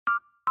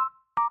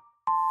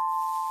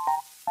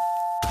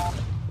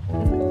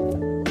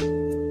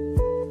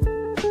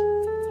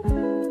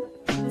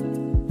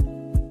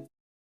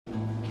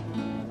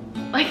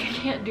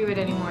do it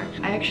anymore.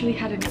 I actually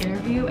had an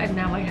interview and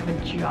now I have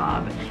a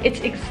job. It's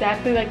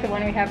exactly like the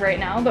one we have right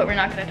now, but we're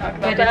not gonna talk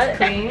about that. It's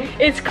clean?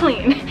 It's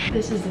clean.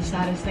 This is the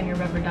saddest thing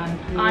I've ever done.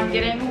 I'm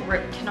getting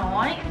ripped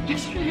tonight.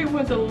 Yesterday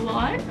was a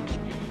lot.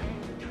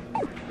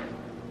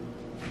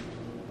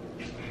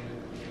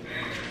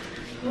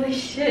 Holy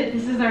shit,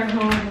 this is our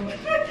home.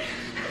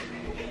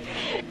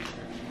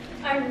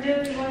 I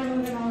really want to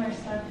move in all our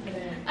stuff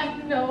today. I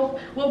know.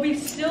 Well, we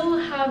still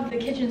have the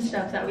kitchen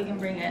stuff that we can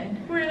bring in.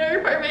 We're in our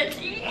apartment.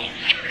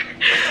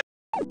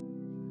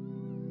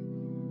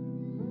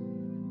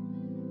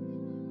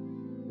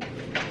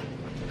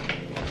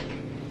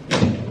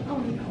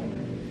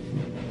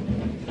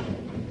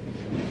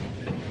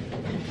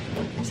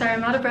 Sorry,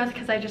 I'm out of breath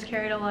because I just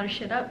carried a lot of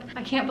shit up.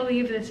 I can't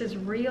believe this is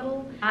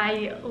real.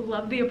 I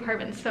love the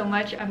apartment so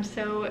much. I'm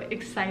so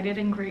excited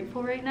and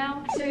grateful right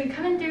now. So you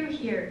come in through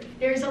here.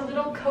 There's a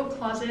little coat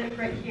closet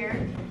right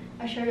here.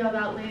 I'll show you all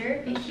that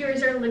later. And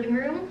here's our living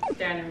room.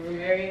 Dining room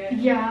area.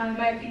 Yeah.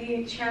 Might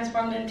be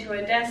transformed into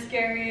a desk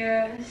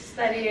area,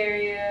 study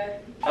area.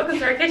 Welcome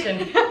to our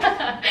kitchen.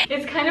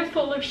 It's kind of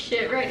full of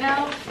shit right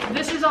now.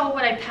 This is all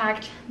what I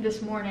packed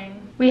this morning.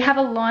 We have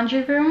a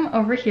laundry room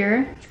over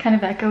here. It's kind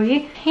of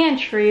echoey.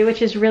 Pantry,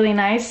 which is really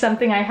nice,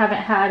 something I haven't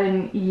had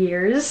in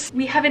years.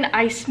 We have an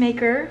ice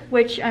maker,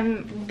 which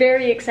I'm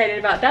very excited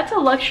about. That's a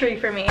luxury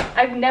for me.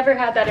 I've never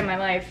had that in my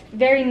life.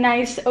 Very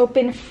nice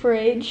open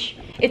fridge.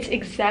 It's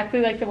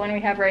exactly like the one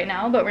we have right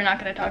now, but we're not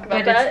gonna talk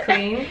about that. It's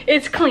clean?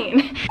 It's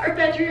clean. Our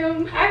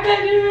bedroom. Our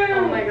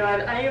bedroom! Oh my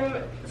god, I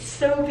am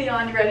so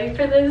beyond ready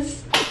for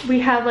this. We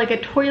have like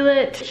a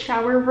toilet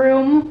shower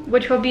room,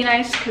 which will be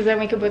nice because then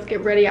we could both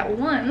get ready at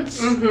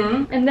once.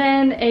 And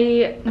then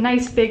a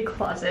nice big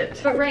closet.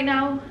 But right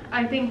now,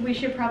 I think we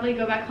should probably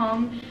go back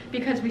home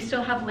because we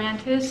still have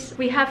Lantis.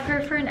 We have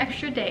her for an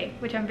extra day,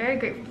 which I'm very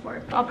grateful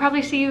for. I'll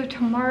probably see you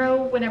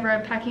tomorrow whenever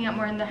I'm packing up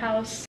more in the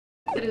house.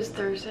 It is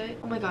Thursday.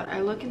 Oh my god,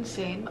 I look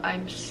insane.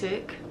 I'm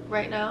sick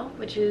right now,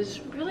 which is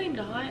really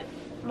not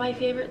my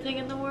favorite thing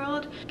in the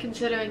world,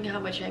 considering how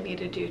much I need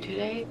to do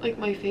today. Like,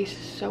 my face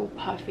is so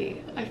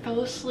puffy. I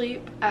fell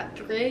asleep at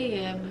 3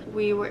 a.m.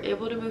 We were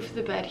able to move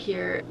the bed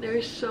here.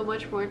 There's so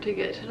much more to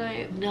get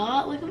tonight.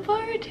 Not looking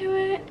forward to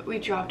it. We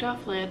dropped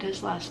off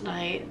Lantis last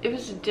night. It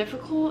was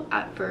difficult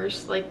at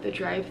first, like the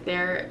drive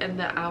there and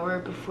the hour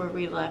before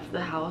we left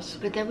the house.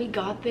 But then we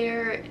got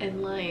there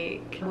and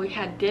like, we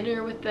had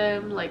dinner with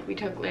them. Like, we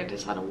took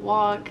Lantis on a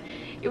walk.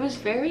 It was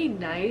very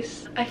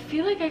nice. I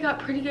feel like I got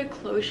pretty good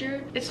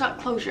closure. It's not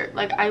closure.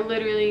 Like,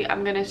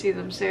 I'm gonna see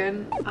them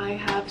soon. I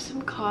have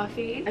some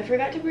coffee. I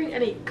forgot to bring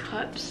any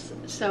cups,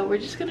 so we're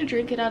just gonna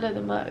drink it out of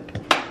the mug.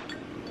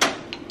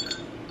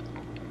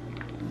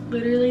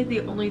 Literally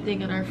the only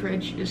thing in our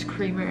fridge is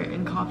creamer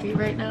and coffee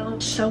right now.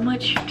 So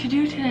much to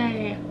do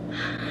today.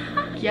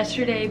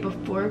 Yesterday,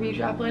 before we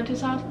dropped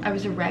Lantis off, I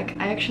was a wreck.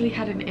 I actually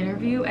had an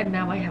interview and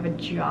now I have a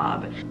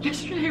job.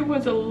 Yesterday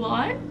was a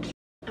lot.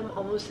 I'm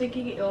almost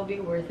thinking it'll be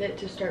worth it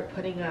to start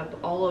putting up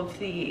all of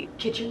the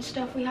kitchen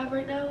stuff we have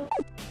right now.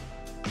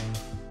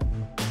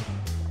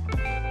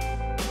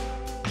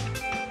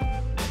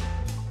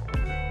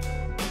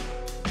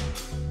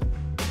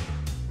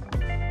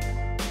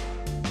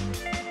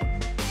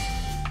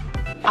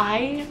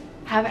 I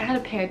haven't had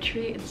a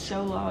pantry in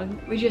so long.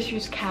 We just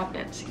use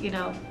cabinets, you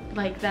know,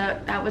 like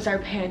that was our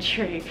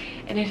pantry,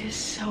 and it is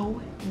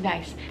so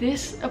nice.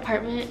 This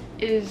apartment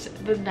is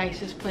the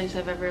nicest place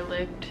I've ever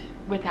lived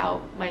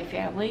without my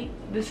family.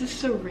 This is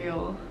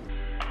surreal.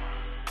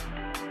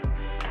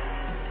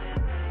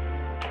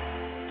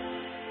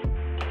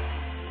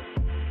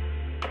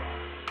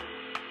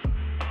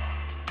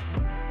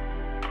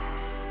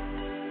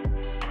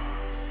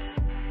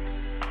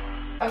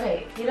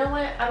 Okay, you know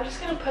what? I'm just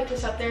gonna put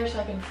this up there so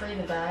I can free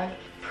the bag.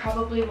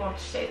 Probably won't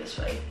stay this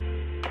way.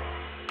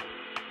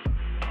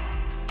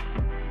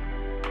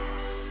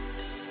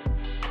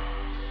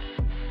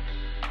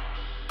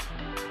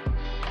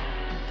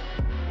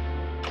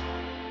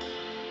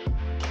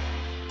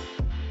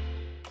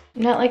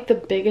 I'm not like the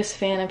biggest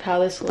fan of how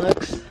this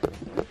looks,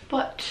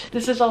 but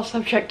this is all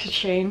subject to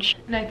change.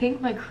 And I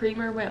think my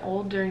creamer went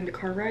old during the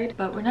car ride,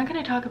 but we're not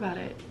gonna talk about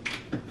it.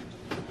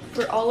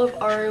 For all of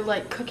our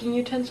like cooking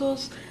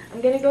utensils, I'm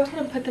gonna go ahead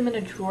and put them in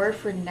a drawer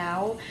for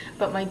now,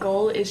 but my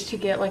goal is to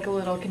get like a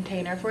little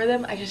container for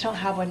them. I just don't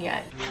have one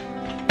yet.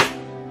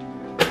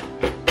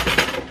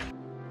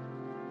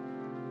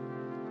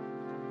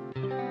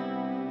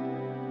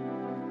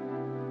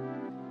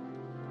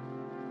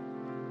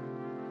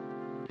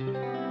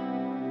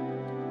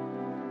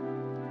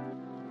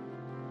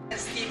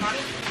 The amount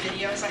of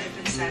videos I have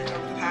been sent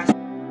over the past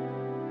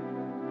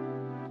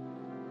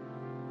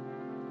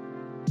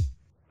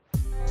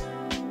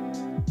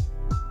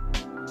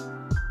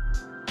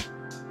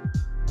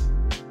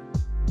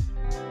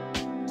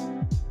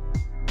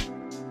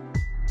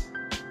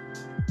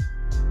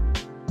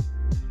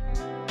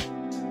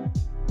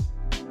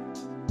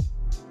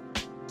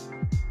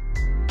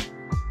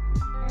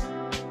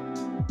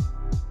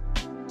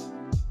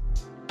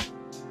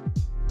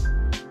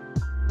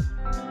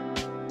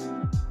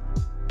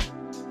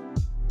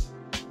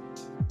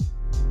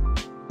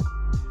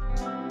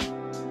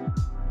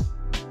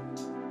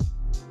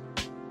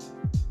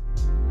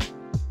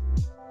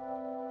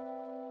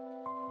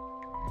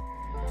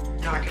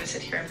not gonna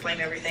sit here and blame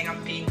everything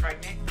on being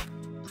pregnant.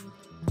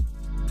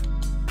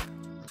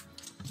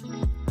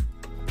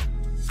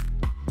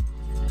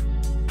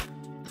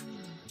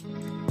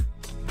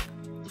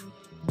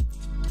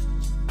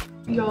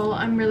 Y'all,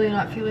 I'm really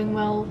not feeling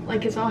well.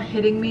 Like, it's all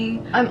hitting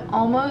me. I'm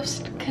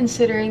almost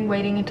considering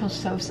waiting until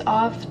Soph's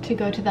off to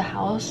go to the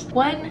house.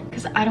 One,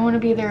 because I don't want to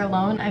be there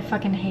alone. I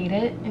fucking hate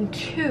it. And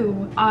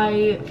two,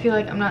 I feel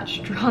like I'm not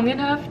strong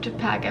enough to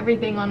pack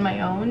everything on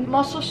my own. I'm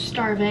also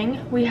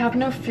starving. We have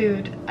no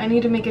food. I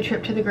need to make a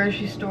trip to the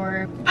grocery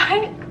store.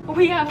 But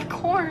we have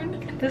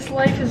corn. This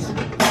life is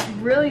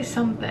really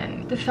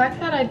something. The fact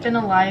that I've been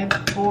alive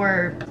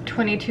for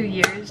 22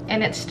 years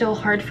and it's still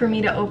hard for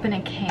me to open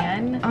a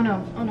can. Oh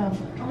no, oh no.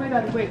 Oh my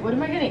god, wait, what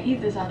am I gonna eat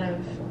this out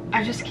of?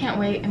 I just can't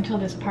wait until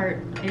this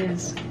part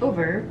is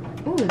over.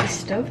 Ooh, the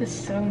stove is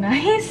so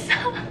nice.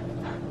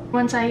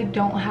 Once I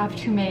don't have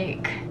to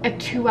make a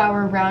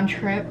 2-hour round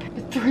trip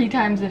 3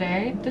 times a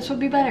day, this will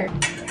be better.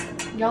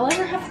 Y'all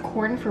ever have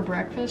corn for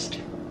breakfast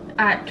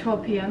at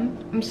 12 p.m?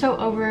 I'm so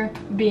over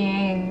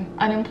being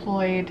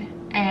unemployed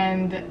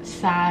and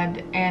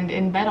sad and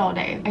in bed all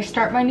day. I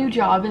start my new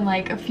job in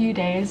like a few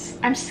days.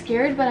 I'm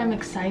scared, but I'm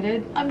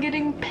excited. I'm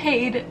getting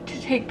paid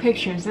to take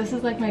pictures. This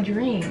is like my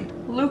dream.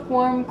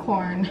 Lukewarm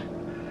corn.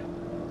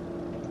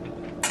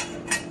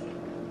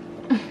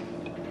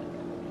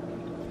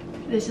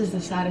 This is the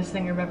saddest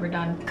thing I've ever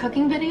done.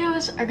 Cooking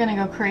videos are gonna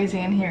go crazy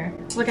in here.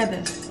 Look at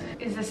this.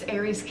 Is this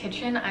Aries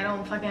kitchen? I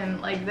don't fucking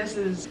like, this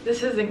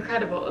is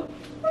incredible.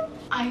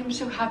 I am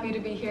so happy to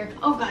be here.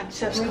 Oh god,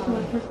 so A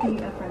friend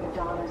of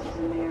Donna's is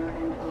in there,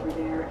 and over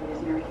there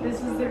is Mary.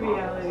 This is the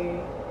reality.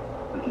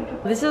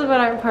 This is what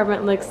our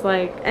apartment looks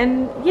like.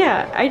 And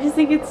yeah, I just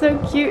think it's so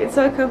cute. It's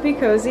so comfy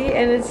cozy,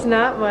 and it's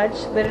not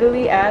much,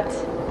 literally at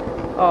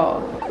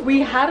all. we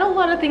had a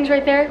lot of things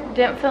right there.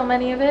 Didn't film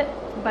any of it,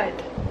 but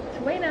it's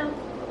away now.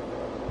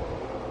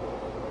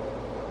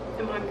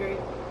 I'm hungry.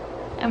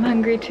 I'm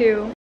hungry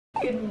too.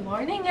 Good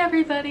morning,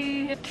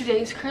 everybody.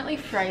 Today's currently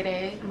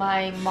Friday.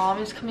 My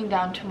mom is coming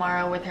down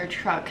tomorrow with her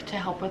truck to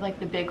help with like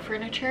the big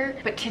furniture.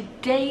 But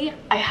today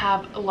I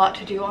have a lot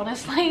to do,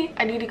 honestly.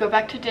 I need to go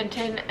back to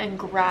Denton and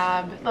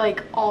grab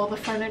like all the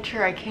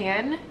furniture I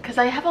can because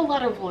I have a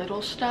lot of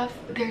little stuff.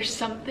 There's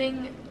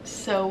something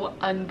so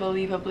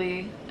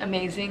unbelievably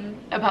amazing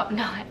about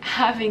not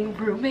having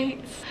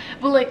roommates.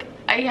 Well, like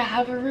I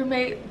have a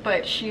roommate,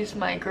 but she's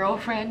my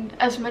girlfriend.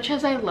 As much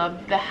as I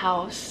love the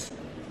house,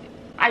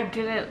 I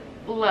didn't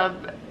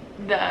love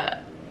the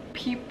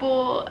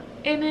people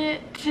in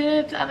it,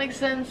 if that makes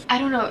sense. I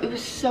don't know, it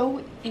was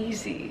so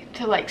easy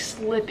to like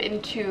slip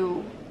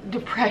into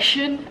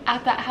depression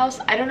at that house.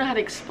 I don't know how to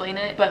explain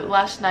it, but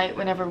last night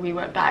whenever we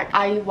went back,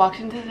 I walked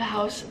into the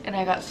house and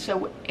I got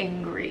so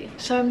angry.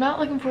 So I'm not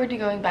looking forward to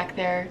going back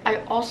there. I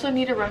also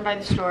need to run by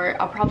the store.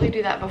 I'll probably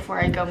do that before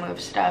I go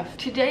move stuff.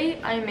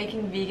 Today I'm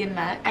making vegan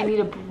mac. I need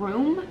a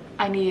broom.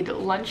 I need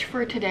lunch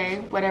for today,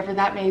 whatever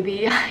that may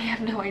be. I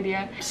have no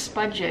idea.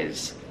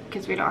 Sponges,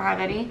 because we don't have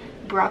any.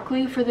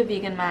 Broccoli for the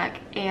vegan mac,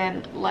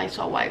 and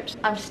Lysol wipes.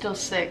 I'm still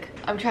sick.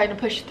 I'm trying to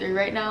push through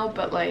right now,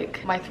 but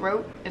like my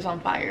throat is on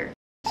fire.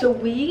 So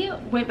we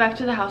went back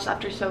to the house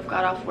after Soph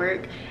got off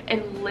work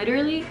and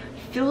literally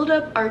filled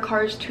up our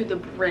cars to the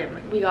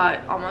brim. We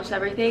got almost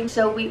everything.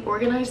 So we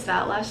organized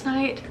that last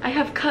night. I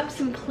have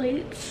cups and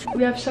plates.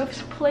 We have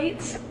Soph's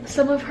plates.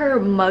 Some of her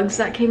mugs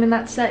that came in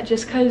that set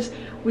just because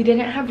we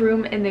didn't have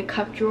room in the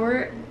cup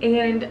drawer,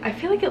 and I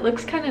feel like it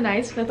looks kind of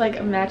nice with like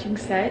a matching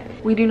set.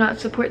 We do not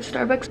support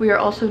Starbucks. We are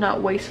also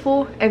not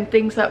wasteful, and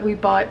things that we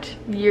bought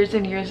years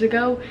and years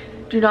ago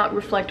do not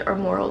reflect our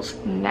morals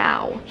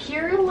now.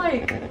 Here are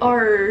like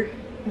our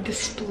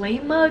display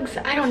mugs.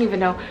 I don't even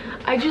know.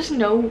 I just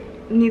know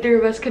neither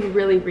of us could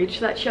really reach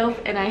that shelf,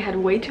 and I had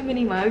way too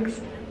many mugs.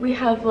 We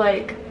have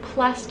like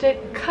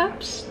plastic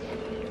cups,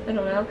 I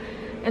don't know,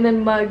 and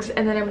then mugs,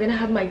 and then I'm gonna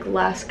have my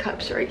glass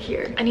cups right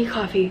here. I need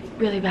coffee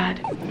really bad.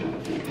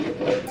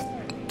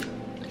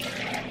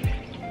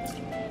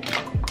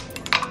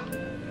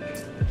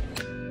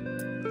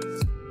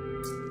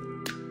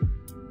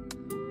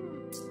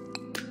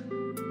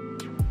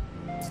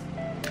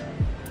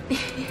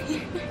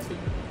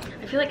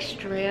 I feel like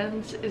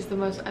Strands is the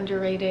most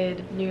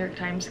underrated New York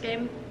Times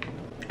game.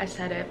 I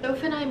said it.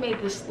 Soph and I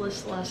made this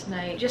list last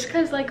night just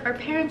because like our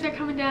parents are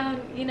coming down,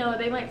 you know,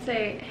 they might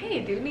say, hey,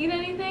 do you need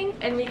anything?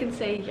 And we can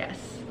say yes.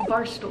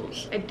 Bar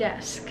stools, a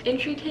desk,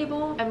 entry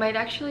table. I might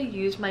actually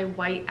use my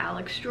white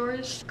Alex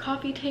drawers,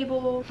 coffee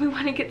table. We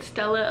want to get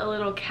Stella a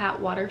little cat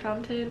water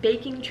fountain,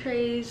 baking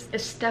trays, a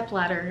step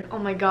ladder. Oh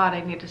my god, I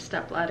need a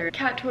step ladder.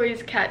 Cat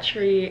toys, cat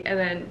tree, and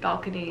then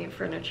balcony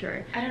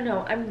furniture. I don't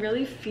know, I'm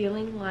really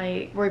feeling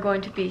like we're going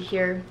to be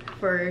here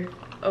for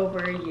over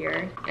a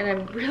year, and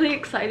I'm really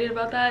excited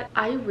about that.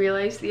 I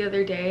realized the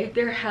other day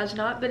there has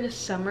not been a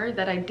summer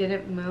that I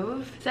didn't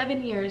move.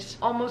 7 years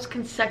almost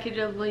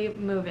consecutively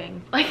moving.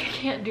 Like I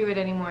can't do it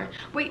anymore.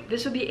 Wait,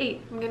 this will be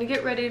 8. I'm gonna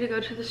get ready to go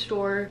to the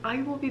store.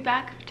 I will be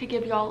back to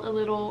give y'all a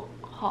little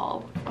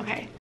haul.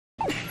 Okay.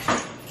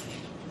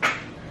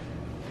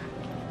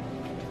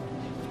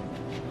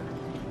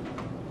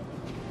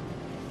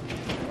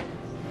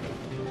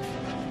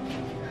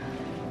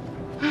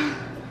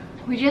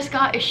 We just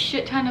got a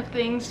shit ton of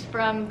things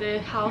from the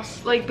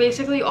house. Like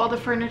basically all the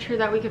furniture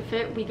that we could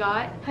fit, we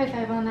got. High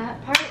five on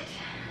that part.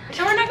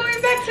 And we're not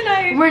going back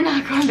tonight. We're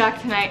not going back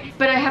tonight,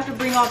 but I have to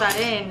bring all that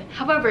in.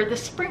 However, the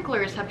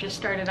sprinklers have just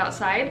started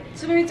outside.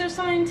 So maybe they're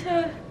starting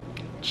to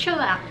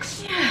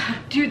chillax. Yeah.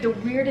 Dude, the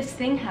weirdest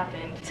thing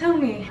happened. Tell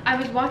me. I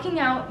was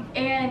walking out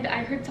and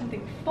I heard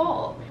something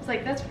fall. It's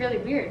like, that's really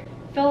weird.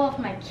 Fell off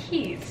my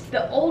keys.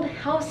 The old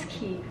house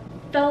key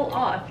fell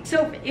off.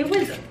 So it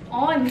was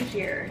on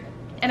here.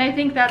 And I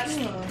think that's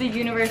the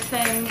universe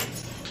saying,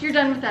 you're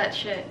done with that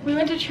shit. We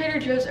went to Trader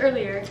Joe's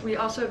earlier. We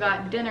also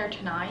got dinner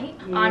tonight.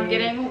 Yeah. I'm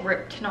getting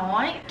ripped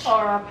tonight.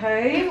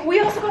 R.I.P. We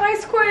also got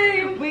ice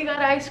cream. We got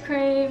ice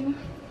cream.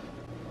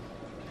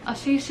 I'll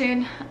see you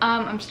soon.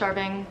 I'm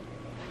starving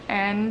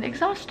and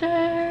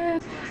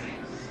exhausted.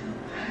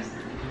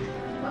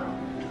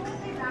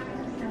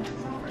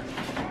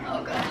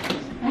 Oh god.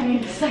 I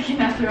need a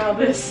second after all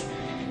this.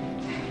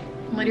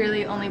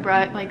 Literally only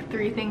brought like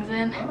 3 things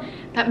in.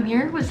 That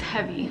mirror was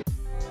heavy.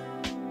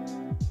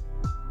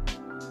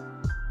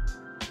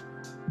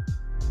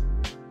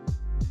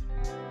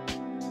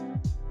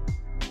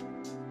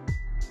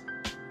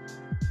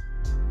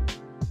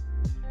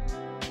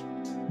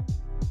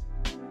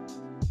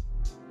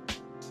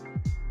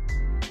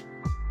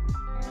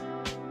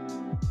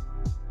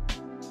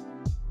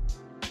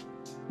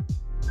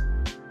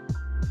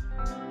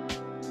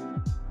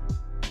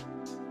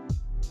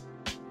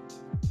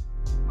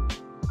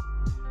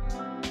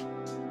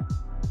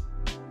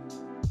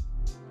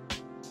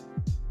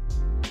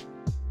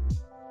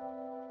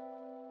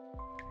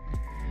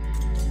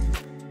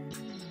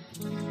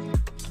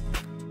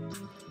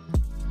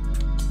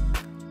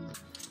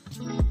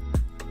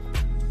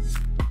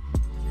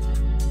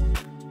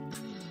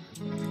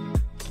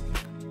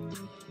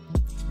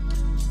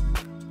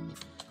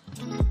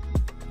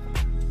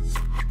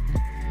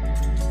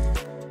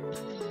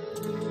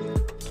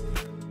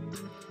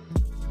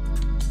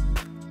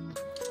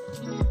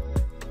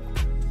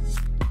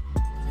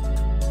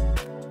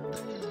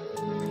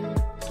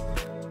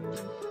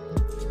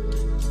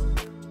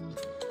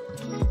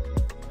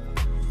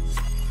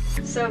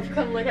 So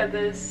come look at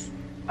this.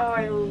 Oh,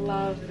 I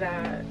love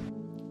that.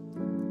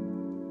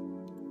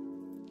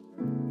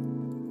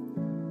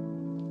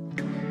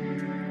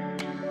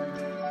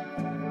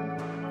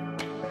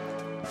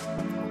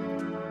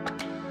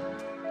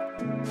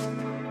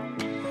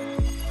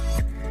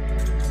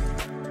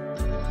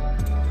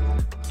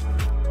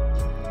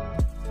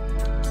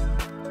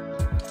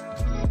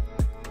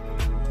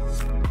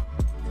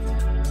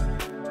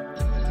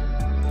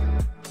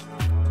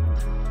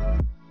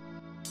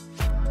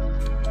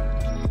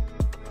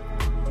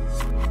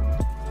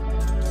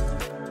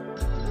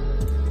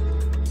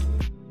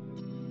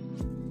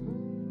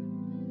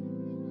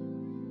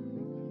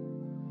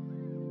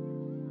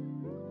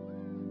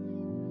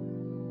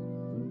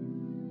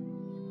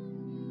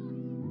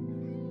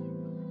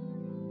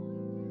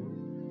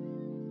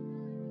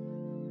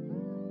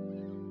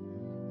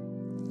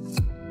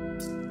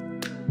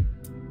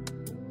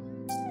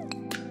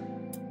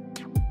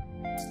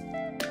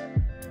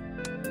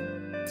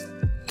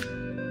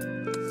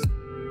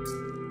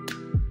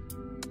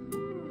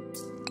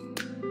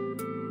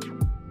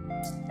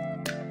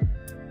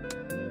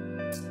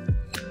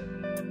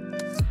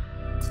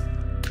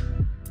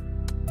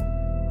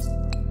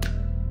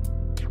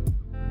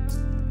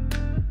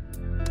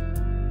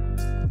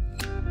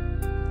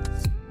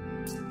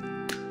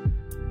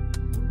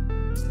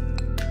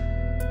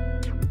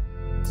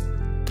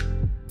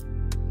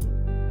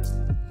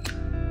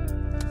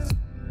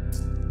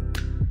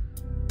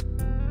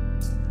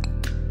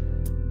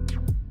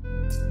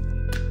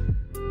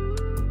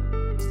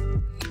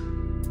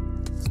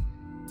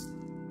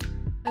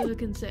 I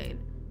look insane.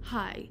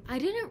 Hi. I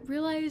didn't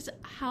realize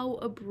how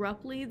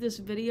abruptly this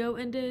video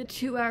ended.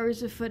 2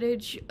 hours of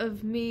footage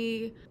of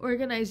me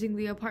organizing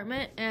the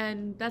apartment,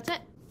 and that's it.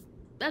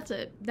 That's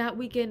it. That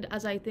weekend,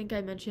 as I think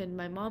I mentioned,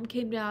 my mom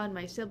came down,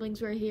 my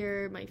siblings were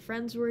here, my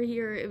friends were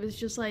here. It was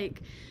just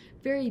like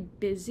very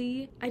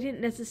busy. I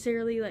didn't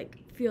necessarily like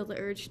feel the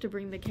urge to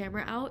bring the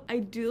camera out. I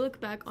do look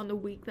back on the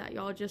week that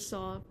y'all just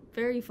saw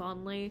very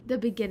fondly. The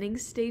beginning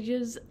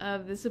stages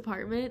of this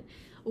apartment,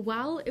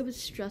 while it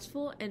was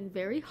stressful and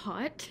very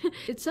hot,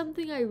 it's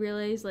something I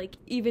realized like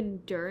even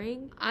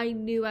during, I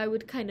knew I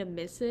would kind of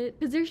miss it.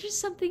 Because there's just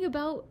something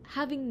about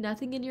having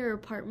nothing in your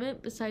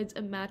apartment besides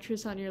a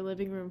mattress on your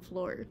living room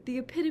floor. The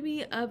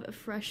epitome of a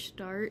fresh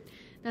start.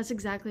 That's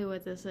exactly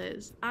what this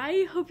is.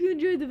 I hope you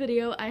enjoyed the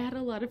video. I had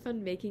a lot of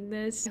fun making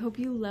this. I hope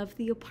you love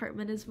the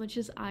apartment as much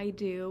as I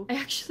do. I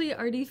actually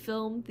already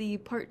filmed the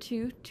part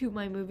 2 to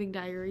my moving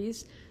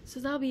diaries, so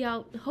that'll be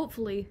out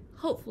hopefully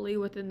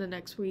within the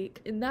next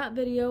week. In that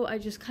video, I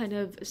just kind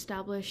of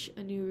establish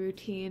a new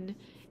routine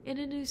in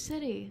a new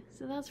city,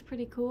 so that's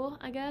pretty cool,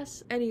 I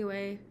guess.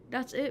 Anyway,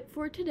 that's it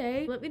for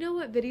today. Let me know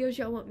what videos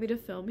y'all want me to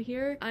film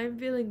here. I'm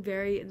feeling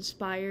very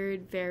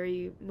inspired,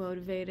 very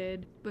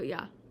motivated, but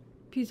yeah.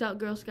 Peace out,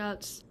 Girl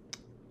Scouts.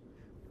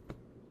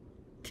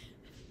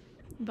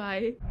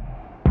 Bye.